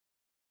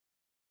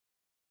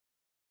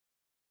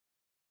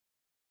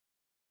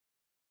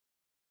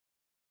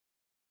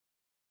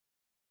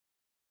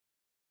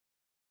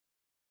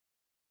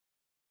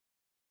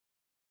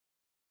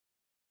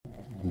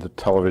the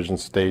television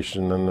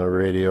station and the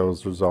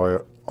radios was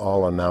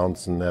all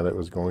announcing that it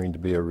was going to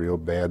be a real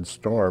bad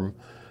storm,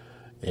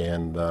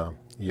 and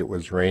it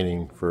was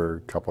raining for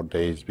a couple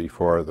days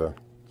before the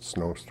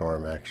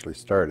snowstorm actually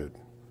started.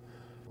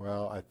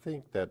 Well, I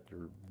think that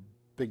the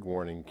big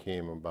warning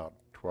came about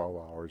 12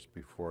 hours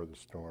before the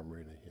storm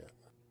really hit.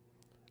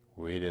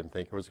 We didn't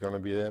think it was going to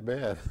be that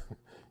bad.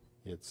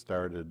 It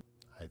started,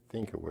 I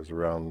think it was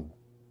around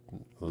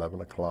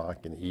 11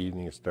 o'clock in the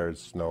evening. It started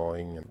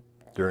snowing, and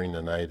during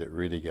the night it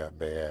really got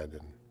bad,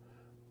 and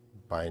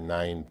by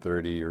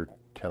 9:30 or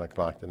 10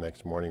 o'clock the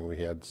next morning we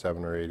had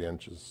 7 or 8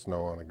 inches of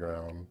snow on the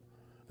ground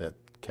that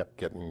kept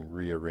getting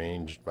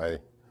rearranged by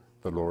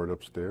the Lord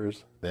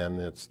upstairs. Then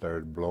it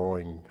started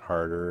blowing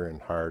harder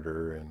and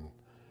harder, and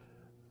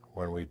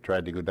when we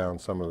tried to go down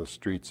some of the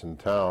streets in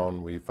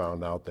town, we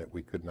found out that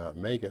we could not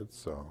make it,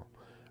 so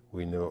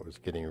we knew it was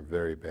getting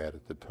very bad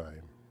at the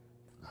time.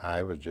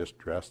 I was just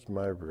dressed in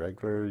my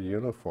regular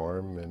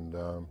uniform,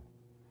 and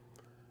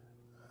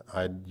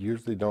I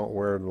usually don't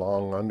wear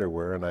long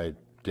underwear, and I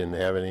didn't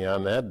have any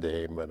on that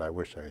day, but I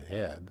wish I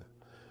had.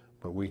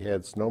 But we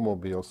had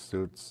snowmobile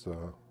suits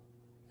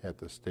at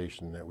the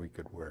station that we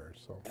could wear.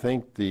 So I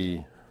think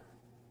the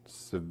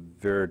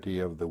severity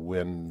of the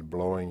wind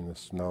blowing the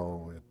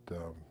snow,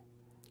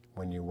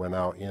 when you went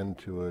out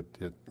into it,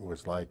 it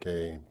was like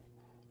a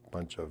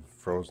bunch of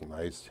frozen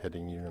ice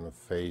hitting you in the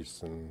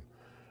face, and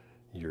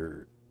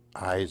your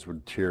eyes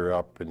would tear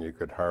up and you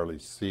could hardly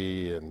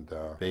see, and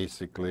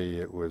basically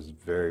it was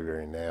very,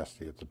 very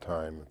nasty at the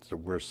time. It's the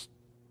worst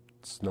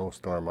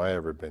snowstorm I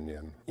ever been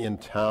in. In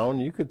town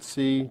you could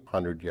see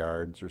 100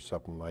 yards or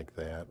something like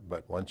that,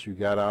 but once you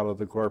got out of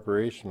the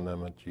corporation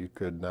limit you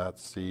could not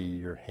see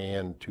your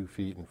hand 2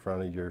 feet in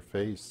front of your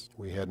face.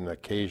 We had an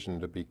occasion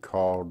to be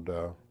called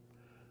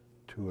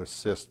to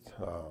assist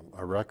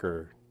a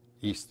wrecker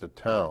east of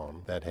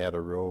town that had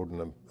a road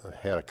and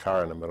had a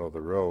car in the middle of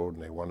the road,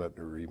 and they wanted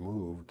it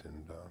removed,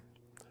 and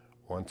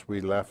once we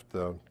left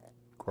the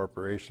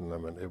corporation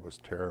limit it was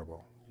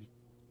terrible.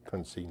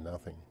 Couldn't see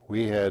nothing.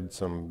 We had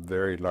some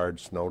very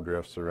large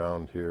snowdrifts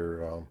around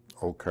here.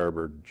 Oak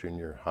Harbor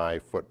Junior High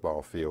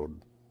football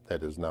field,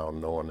 that is now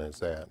known as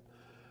that.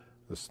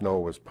 The snow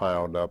was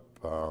piled up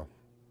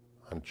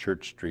on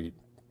Church Street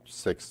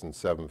 6 and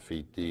 7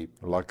 feet deep.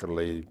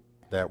 Luckily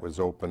that was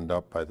opened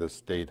up by the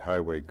state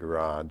highway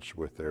garage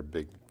with their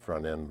big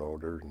front end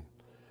loader, and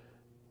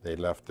they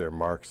left their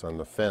marks on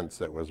the fence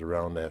that was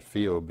around that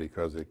field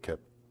because it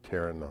kept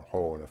tearing a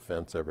hole in a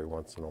fence every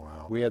once in a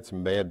while. We had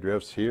some bad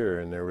drifts here,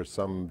 and there were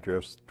some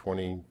drifts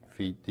 20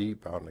 feet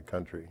deep out in the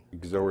country.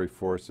 Auxiliary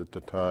force at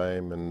the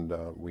time, and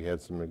we had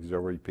some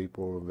auxiliary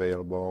people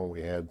available.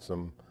 We had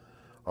some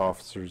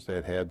officers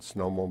that had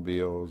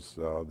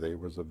snowmobiles. They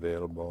was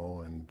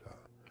available, and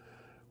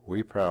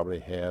we probably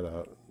had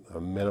a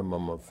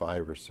minimum of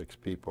 5 or 6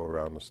 people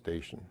around the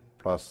station.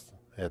 Plus,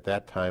 at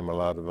that time, a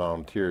lot of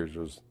volunteers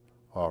was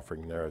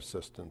offering their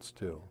assistance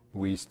too.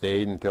 We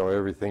stayed until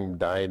everything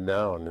died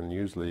down, and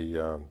usually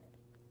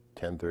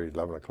 10:30,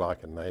 11 o'clock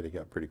at night it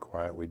got pretty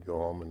quiet. We'd go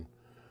home and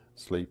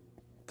sleep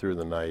through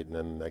the night, and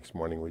then the next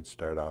morning we'd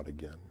start out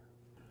again.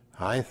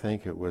 I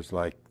think it was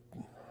like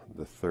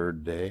the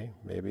 3rd day,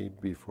 maybe,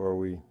 before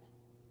we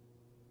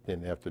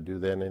didn't have to do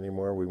that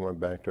anymore. We went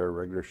back to our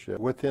regular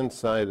shift. With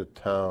inside of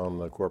town,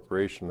 the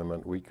corporation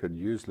limit, we could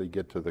usually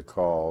get to the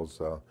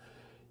calls.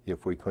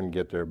 If we couldn't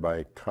get there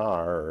by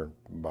car or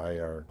by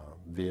our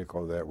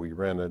vehicle that we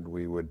rented,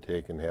 we would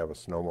take and have a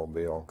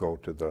snowmobile go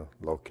to the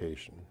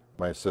location.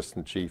 My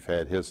assistant chief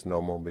had his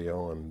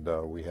snowmobile,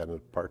 and we had a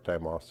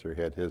part-time officer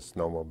who had his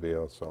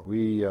snowmobile, so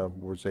we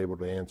was able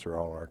to answer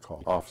all our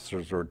calls.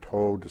 Officers were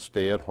told to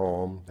stay at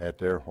home, at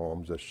their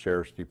homes, the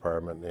sheriff's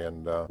department,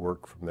 and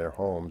work from their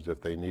homes.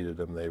 If they needed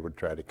them, they would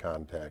try to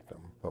contact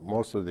them. But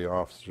most of the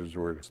officers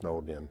were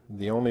snowed in.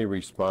 The only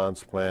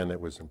response plan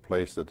that was in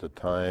place at the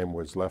time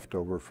was left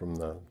over from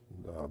the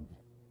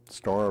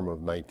storm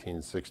of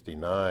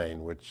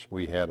 1969, which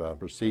we had a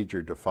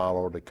procedure to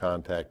follow to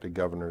contact the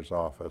governor's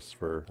office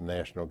for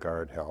National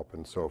Guard help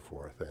and so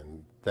forth,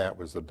 and that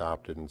was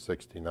adopted in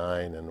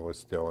 '69 and was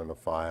still in the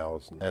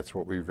files, and that's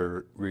what we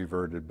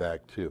reverted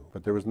back to.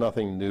 But there was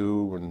nothing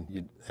new,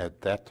 and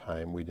at that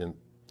time we didn't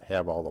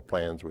have all the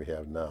plans we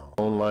have now.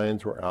 Phone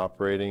lines were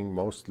operating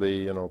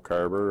mostly in Oak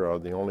Harbor.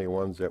 The only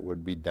ones that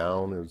would be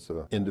down is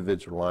an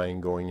individual line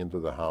going into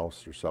the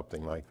house or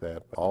something like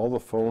that. All the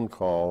phone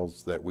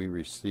calls that we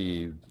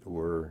received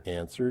were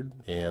answered,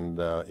 and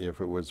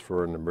if it was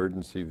for an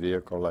emergency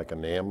vehicle like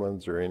an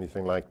ambulance or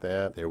anything like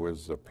that, there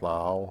was a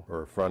plow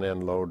or a front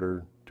end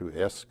loader to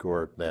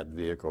escort that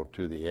vehicle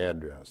to the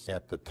address.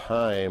 At the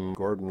time,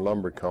 Gordon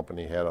Lumber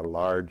Company had a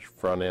large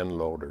front end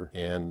loader,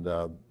 and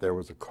there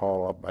was a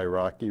call up by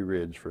Rocky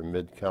Ridge from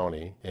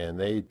Mid-County, and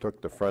they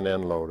took the front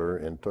end loader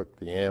and took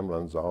the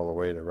ambulance all the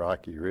way to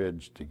Rocky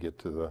Ridge to get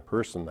to the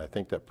person. I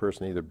think that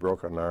person either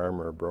broke an arm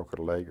or broke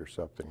a leg or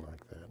something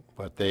like that.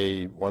 But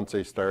once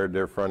they started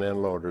their front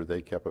end loader,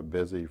 they kept it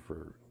busy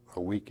for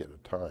a week at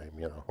a time,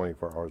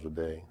 24 hours a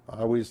day.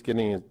 I was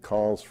getting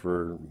calls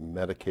for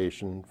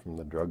medication from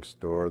the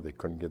drugstore. They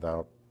couldn't get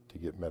out to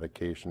get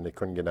medication. They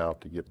couldn't get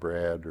out to get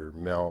bread or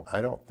milk.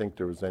 I don't think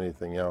there was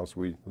anything else.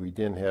 We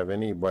didn't have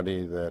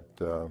anybody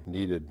that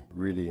needed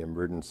really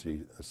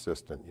emergency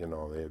assistance, you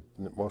know,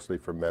 mostly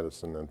for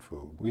medicine and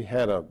food. We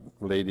had a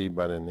lady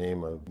by the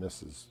name of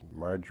Mrs.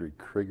 Marjorie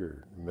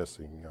Krieger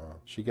missing.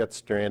 She got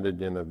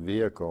stranded in a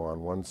vehicle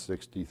on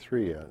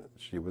 163.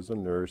 She was a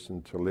nurse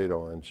in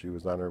Toledo, and she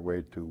was on her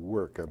way to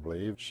work, I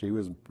believe. She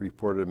was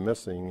reported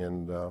missing,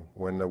 and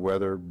when the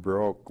weather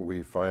broke,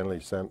 we finally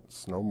sent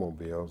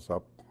snowmobiles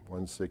up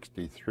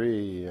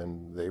 163,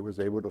 and they was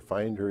able to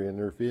find her in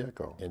her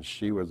vehicle. And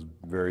she was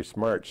very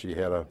smart. She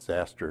had a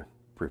disaster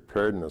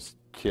preparedness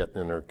kit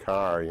in her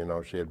car. You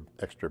know, she had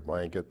extra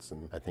blankets,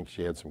 and I think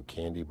she had some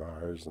candy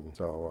bars, and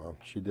so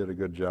she did a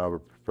good job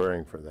of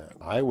preparing for that.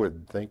 I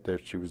would think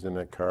that she was in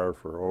that car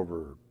for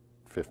over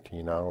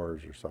 15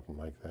 hours or something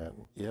like that.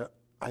 Yeah.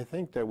 I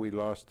think that we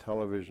lost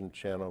television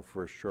channel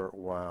for a short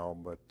while,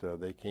 but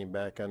they came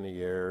back on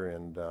the air,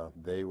 and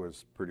they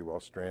was pretty well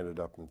stranded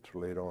up in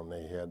Toledo, and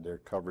they had their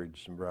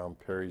coverage around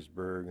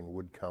Perrysburg and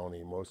Wood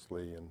County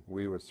mostly, and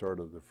we was sort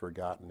of the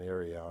forgotten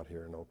area out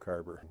here in Oak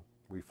Harbor.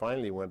 We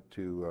finally went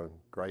to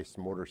Grice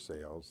Motor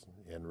Sales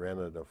and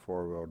rented a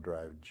four-wheel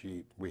drive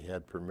Jeep. We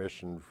had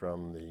permission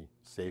from the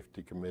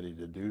safety committee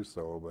to do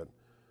so, but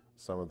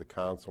some of the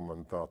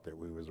councilmen thought that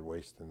we was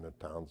wasting the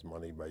town's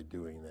money by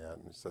doing that,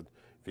 and said,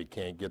 if you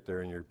can't get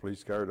there in your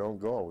police car, don't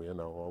go. You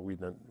know, well, we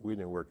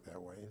didn't work that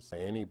way. So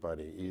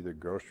anybody, either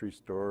grocery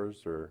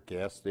stores or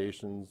gas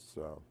stations,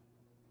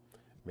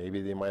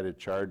 maybe they might have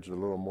charged a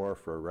little more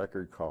for a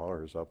record call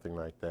or something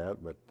like that,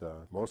 but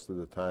most of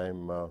the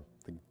time the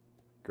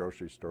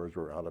grocery stores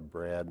were out of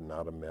bread and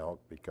out of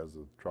milk because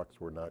the trucks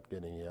were not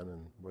getting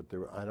in, but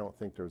I don't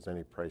think there was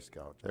any price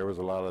gouge. There was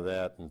a lot of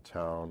that in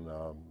town.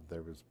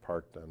 There was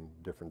parked on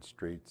different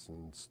streets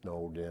and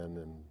snowed in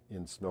and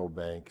in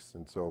snowbanks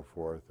and so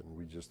forth, and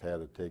we just had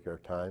to take our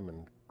time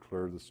and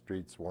clear the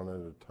streets one at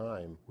a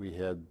time. We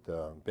had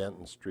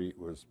Benton Street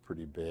was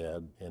pretty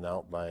bad, and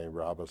out by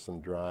Robinson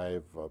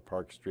Drive,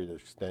 Park Street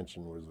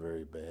Extension was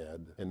very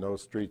bad. And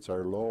those streets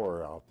are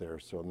lower out there,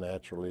 so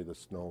naturally the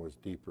snow was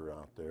deeper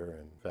out there.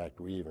 And in fact,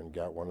 we even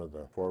got one of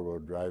the four-wheel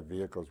drive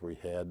vehicles we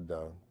had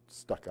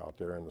stuck out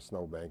there in the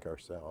snowbank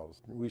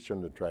ourselves. We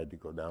shouldn't have tried to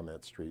go down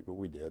that street, but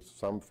we did.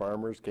 Some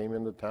farmers came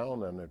into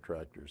town on their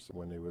tractors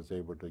when they was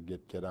able to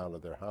get out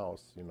of their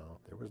house, you know.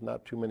 There was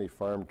not too many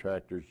farm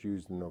tractors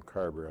used in Oak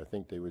Harbor. I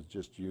think they was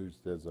just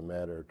used as a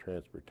matter of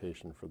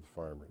transportation for the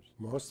farmers.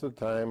 Most of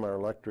the time our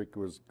electric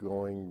was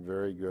going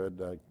very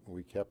good.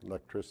 We kept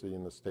electricity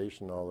in the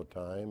station all the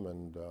time,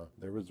 and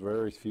there was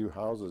very few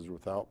houses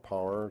without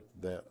power.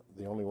 The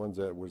only ones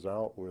that was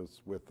out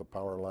was with the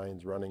power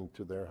lines running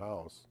to their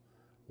house,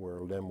 where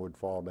a limb would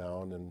fall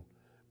down and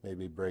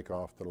maybe break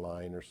off the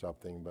line or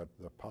something, but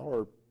the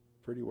power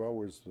pretty well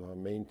was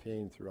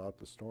maintained throughout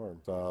the storm.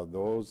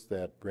 Those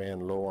that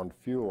ran low on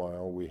fuel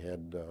oil, we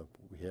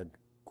had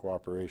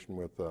cooperation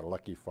with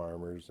Lucky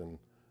Farmers, and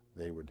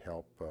they would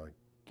help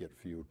get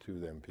fuel to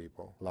them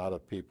people. A lot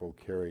of people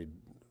carried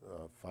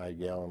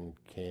 5-gallon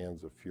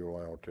cans of fuel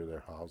oil to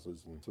their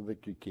houses, and so they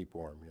could keep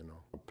warm, you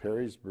know.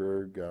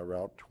 Perrysburg,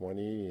 Route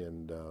 20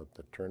 and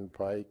the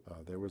Turnpike,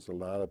 there was a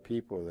lot of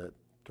people that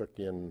took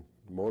in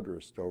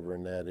motorists over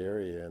in that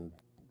area and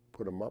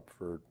put them up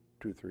for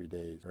 2-3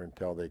 days or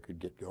until they could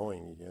get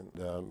going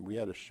again. We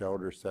had a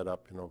shelter set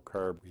up in Oak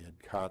Harbor. We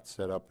had cots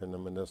set up in the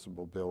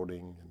municipal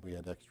building, and we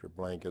had extra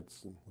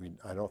blankets. And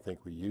I don't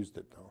think we used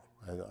it though.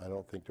 I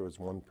don't think there was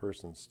one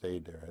person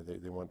stayed there.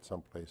 They went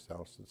someplace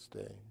else to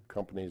stay.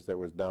 Companies that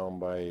was down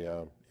by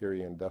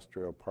Erie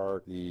Industrial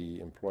Park, the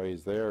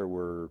employees there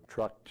were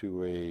trucked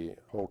to a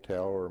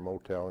hotel or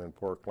motel in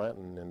Port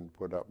Clinton and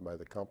put up by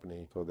the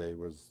company, so they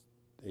was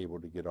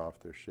able to get off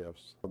their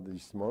shifts.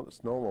 These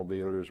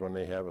snowmobilers, when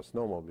they have a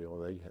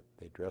snowmobile,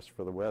 they dress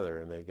for the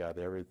weather, and they got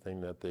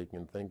everything that they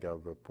can think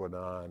of to put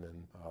on,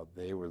 and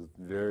they was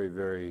very,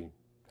 very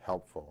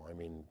helpful. I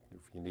mean,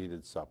 if you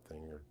needed something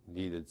or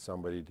needed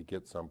somebody to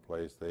get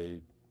someplace,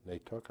 they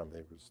took them.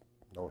 There was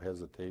no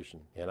hesitation.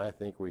 And I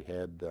think we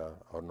had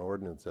an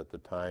ordinance at the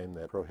time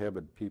that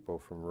prohibited people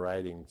from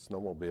riding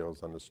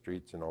snowmobiles on the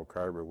streets in Oak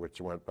Harbor,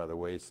 which went by the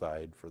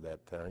wayside for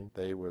that time.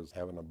 They was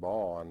having a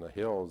ball on the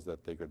hills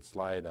that they could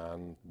slide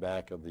on.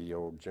 Back of the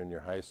old junior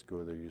high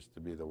school, there used to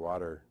be the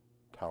water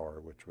tower,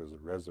 which was a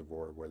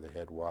reservoir where they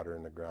had water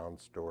in the ground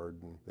stored,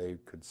 and they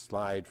could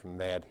slide from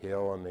that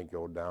hill and they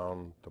go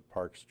down to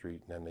Park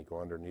Street, and then they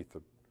go underneath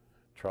the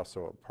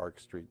trestle at Park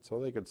Street, so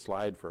they could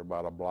slide for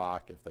about a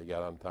block if they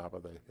got on top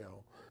of the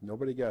hill.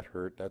 Nobody got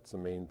hurt. That's the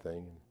main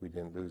thing. We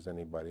didn't lose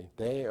anybody.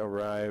 They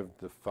arrived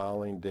the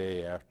following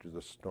day after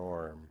the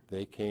storm.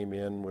 They came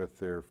in with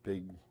their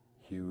big,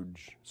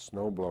 huge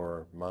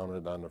snowblower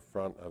mounted on the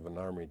front of an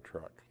army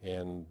truck.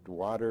 And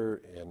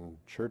Water and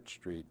Church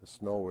Street, the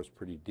snow was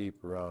pretty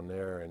deep around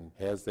there, and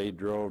as they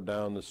drove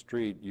down the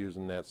street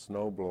using that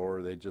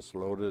snowblower, they just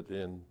loaded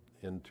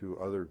into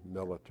other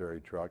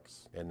military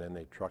trucks, and then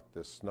they trucked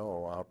this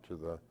snow out to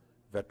the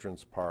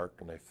Veterans Park,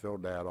 and they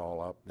filled that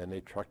all up. Then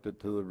they trucked it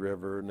to the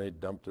river and they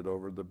dumped it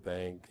over the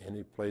bank.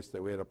 Any place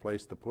that we had a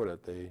place to put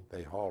it,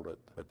 they hauled it.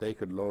 But they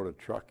could load a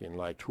truck in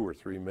like 2 or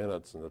 3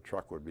 minutes and the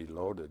truck would be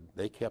loaded.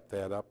 They kept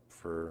that up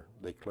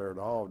they cleared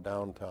all of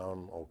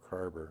downtown Oak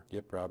Harbor.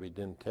 It probably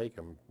didn't take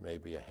them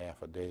maybe a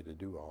half a day to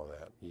do all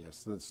that.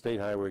 Yes, the State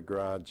Highway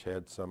Garage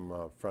had some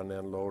front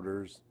end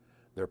loaders.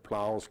 Their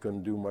plows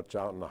couldn't do much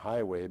out on the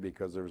highway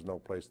because there was no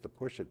place to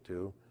push it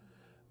to.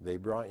 They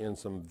brought in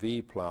some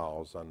V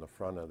plows on the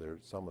front of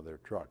some of their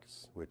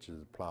trucks, which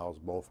is plows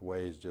both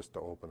ways just to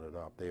open it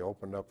up. They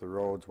opened up the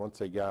roads. Once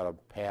they got a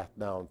path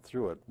down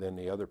through it, then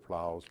the other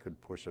plows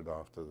could push it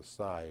off to the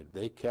side.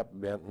 They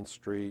kept Benton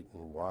Street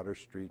and Water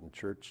Street and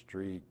Church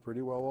Street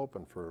pretty well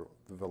open for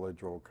the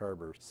village of Oak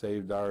Harbor.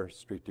 Saved our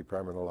street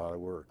department a lot of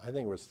work. I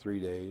think it was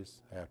 3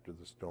 days after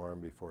the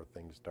storm before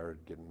things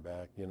started getting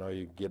back. You know,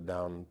 you get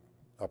down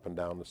up and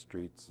down the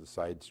streets, the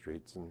side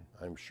streets, and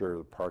I'm sure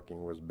the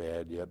parking was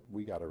bad, yet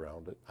we got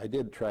around it. I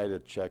did try to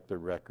check the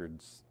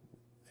records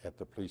at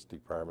the police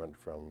department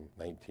from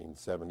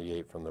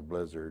 1978 from the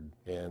blizzard,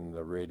 and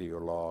the radio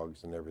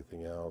logs and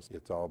everything else.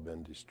 It's all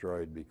been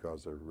destroyed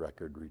because of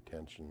record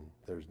retention.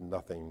 There's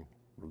nothing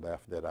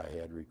left that I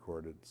had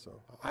recorded,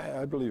 so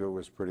I believe it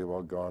was pretty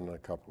well gone in a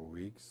couple of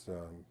weeks.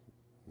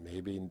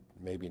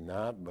 Maybe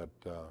not, but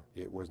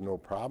it was no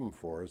problem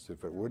for us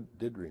if it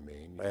did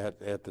remain.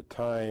 At the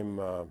time,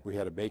 we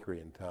had a bakery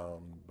in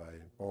town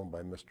owned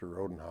by Mr.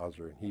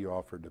 Rodenhauser, and he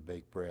offered to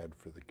bake bread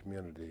for the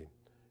community.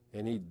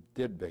 And he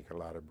did bake a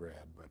lot of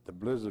bread, but the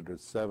blizzard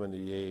of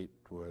 '78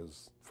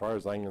 was, as far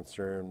as I'm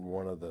concerned,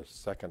 one of the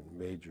second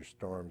major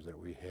storms that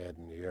we had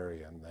in the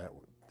area, and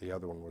the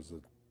other one was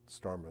the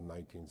storm of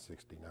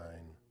 1969.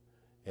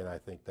 And I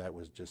think that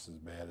was just as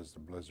bad as the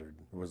blizzard.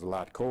 It was a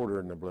lot colder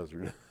than the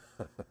blizzard.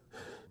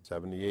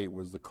 '78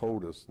 was the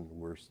coldest and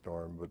worst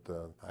storm,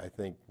 but I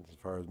think as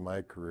far as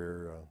my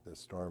career, the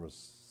storm of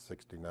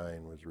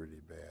 '69 was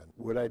really bad.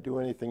 Would I do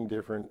anything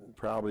different?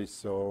 Probably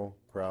so.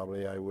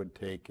 Probably I would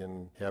take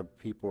and have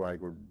people I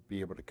would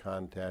be able to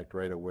contact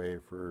right away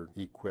for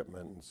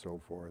equipment and so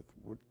forth,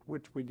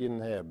 which we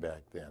didn't have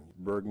back then.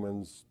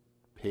 Bergman's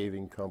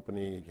paving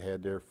company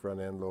had their front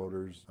end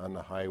loaders on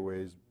the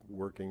highways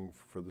working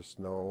for the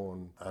snow,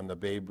 and on the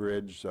Bay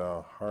Bridge,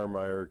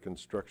 Harmeyer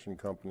Construction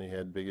Company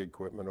had big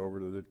equipment over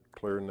to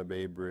clearing the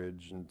Bay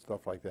Bridge and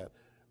stuff like that.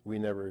 We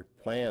never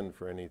planned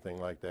for anything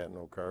like that in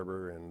Oak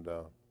Harbor, and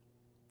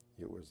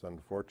it was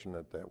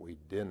unfortunate that we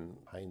didn't.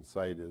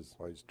 Hindsight is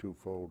always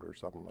twofold or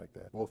something like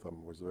that. Both of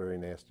them was very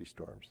nasty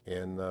storms.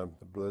 And the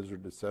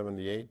blizzard of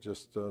 '78,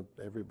 just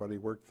everybody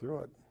worked through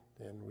it,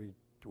 and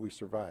we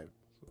survived.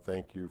 So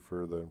thank you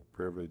for the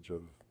privilege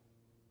of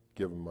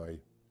giving my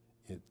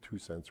 2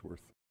 cents worth.